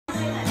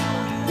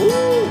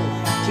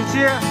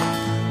77。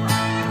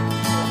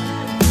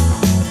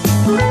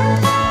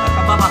来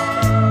看爸爸。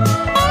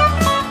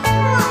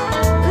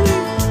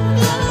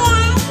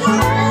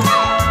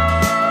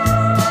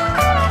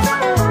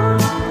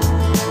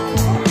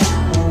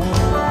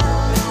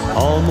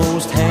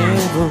 Almost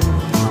heaven,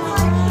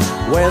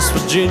 West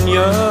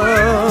Virginia,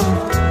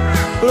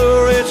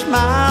 Blue Ridge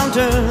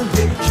Mountain,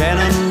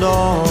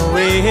 Shenandoah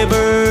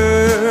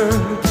River.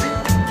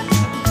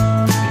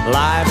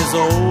 Life is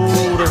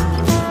older,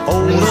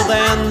 older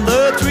than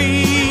the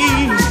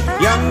trees,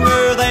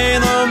 younger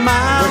than the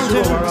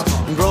mountains,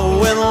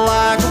 growing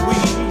like a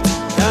weed.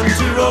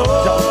 Country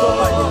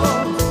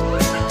roads,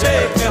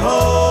 take me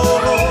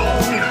home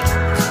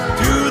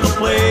to the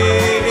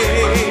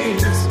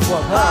place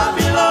I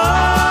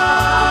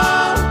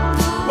belong.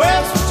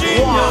 West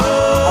Virginia,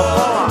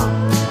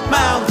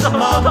 mountains of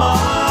mama,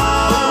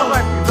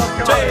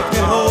 take me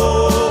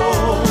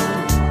home.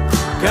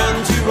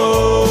 Country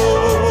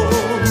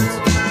roads,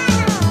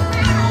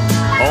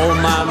 all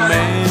my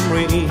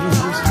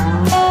memories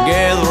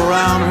gather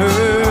around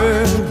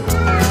her.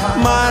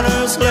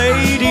 Miner's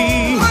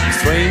lady,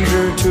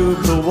 stranger to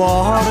the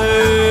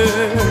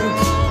water,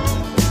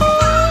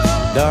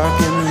 dark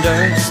and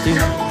dusty,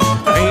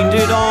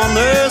 painted on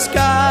the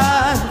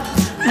sky.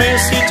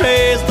 Misty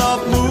taste of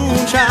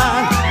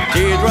moonshine,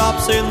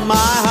 teardrops in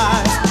my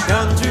eyes.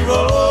 Country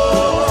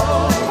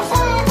roads,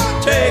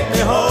 take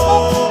me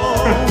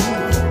home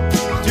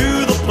to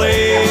the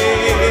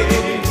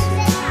place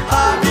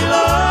I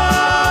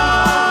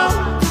belong.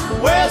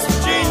 West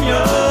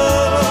Virginia,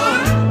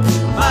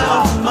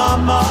 mountain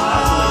mama,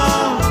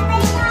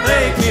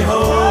 take me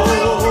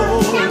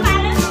home.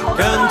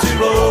 Country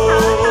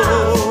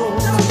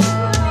roads,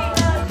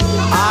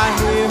 I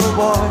hear her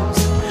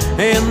voice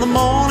in the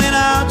morning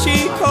out, she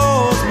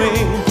calls me.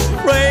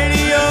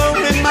 Radio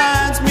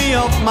reminds me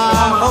of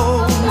my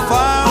home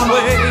far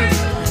away.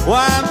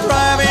 While I'm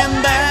driving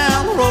down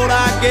the road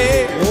I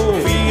get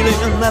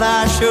feeling that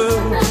I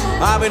should.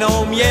 I've been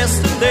home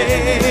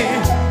yesterday,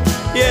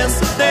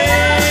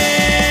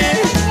 yesterday.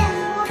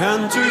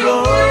 Country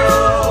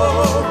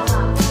road,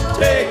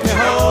 take me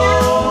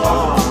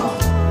home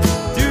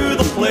to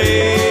the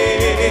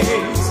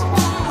place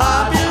I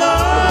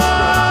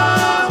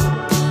belong.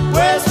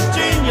 West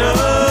Virginia,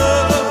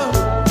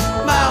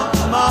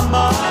 mountain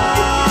mama,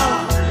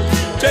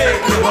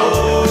 take me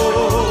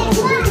home.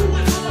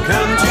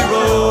 Country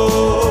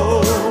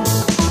road.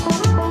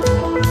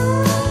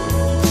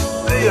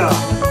 Yeah.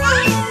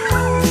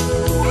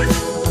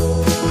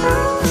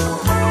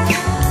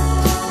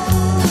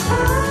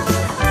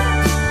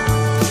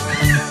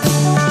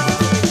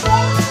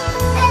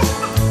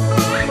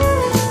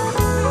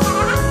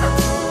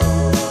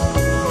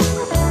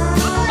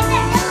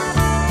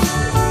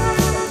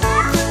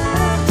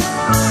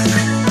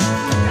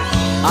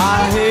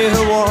 I hear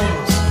her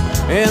voice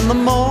in the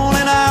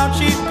morning out,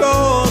 she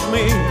calls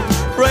me.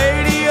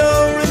 Radio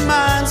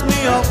reminds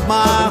me of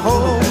my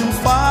home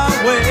far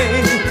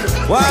away.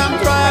 While I'm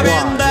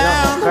driving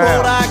down the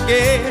road I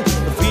get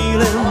the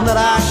feeling that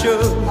I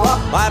should.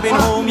 I've been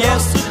home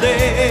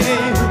yesterday,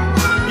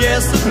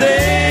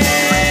 yesterday.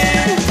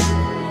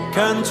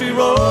 Country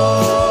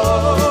road.